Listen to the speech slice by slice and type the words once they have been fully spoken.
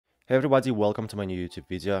Hey everybody, welcome to my new YouTube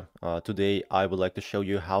video. Today I would like to show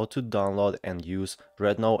you how to download and use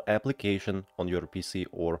Rednote application on your PC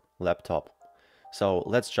or laptop. So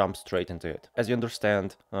let's jump straight into it. As you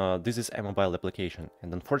understand, this is a mobile application,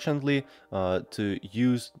 and unfortunately, to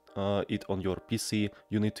use it on your PC,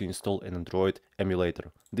 you need to install an Android emulator.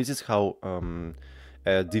 This is how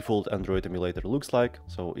a default Android emulator looks like.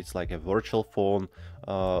 So it's like a virtual phone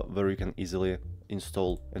where you can easily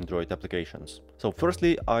install Android applications. So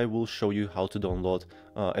firstly, I will show you how to download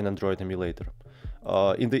an Android emulator.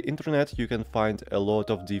 In the internet, you can find a lot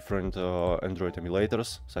of different Android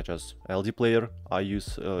emulators, such as LD Player, I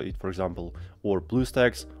use it for example, or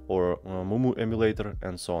BlueStacks, or Mumu emulator,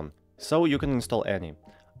 and so on. So you can install any.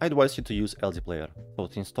 I advise you to use LD Player. So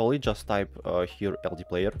to install it, just type here LD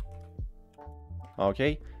Player.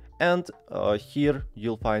 Okay, and here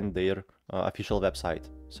you'll find their official website.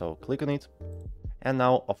 So click on it. And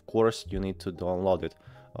now, of course, you need to download it.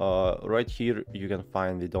 Right here, you can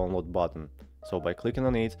find the download button. So by clicking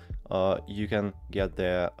on it, you can get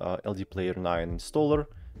the LD Player 9 installer,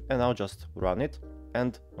 and now just run it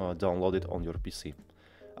and download it on your PC.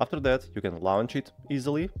 After that, you can launch it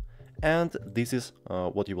easily, and this is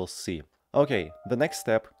what you will see. Okay, the next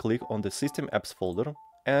step, click on the System Apps folder,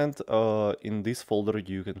 and in this folder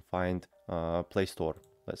you can find Play Store.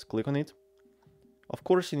 Let's click on it. Of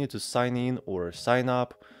course, you need to sign in or sign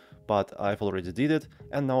up, but I've already did it,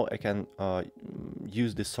 and now I can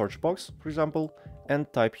use the search box, for example, and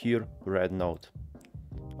type here Rednote.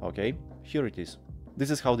 Okay, here it is. This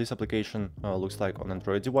is how this application looks like on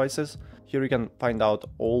Android devices. Here you can find out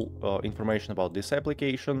all information about this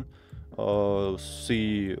application,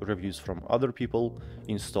 see reviews from other people,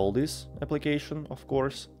 install this application, of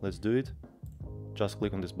course. Let's do it. Just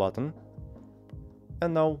click on this button.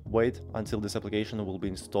 And now wait until this application will be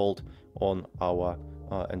installed on our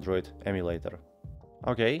Android emulator.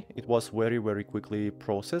 Okay, it was very quickly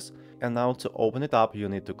processed, and now to open it up you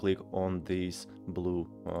need to click on this blue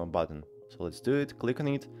button. So let's do it, click on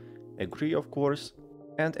it, agree of course,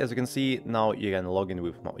 and as you can see now you can log in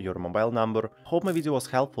with your mobile number. Hope my video was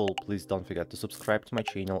helpful. Please don't forget to subscribe to my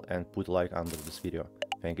channel and put a like under this video.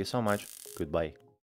 Thank you so much, goodbye.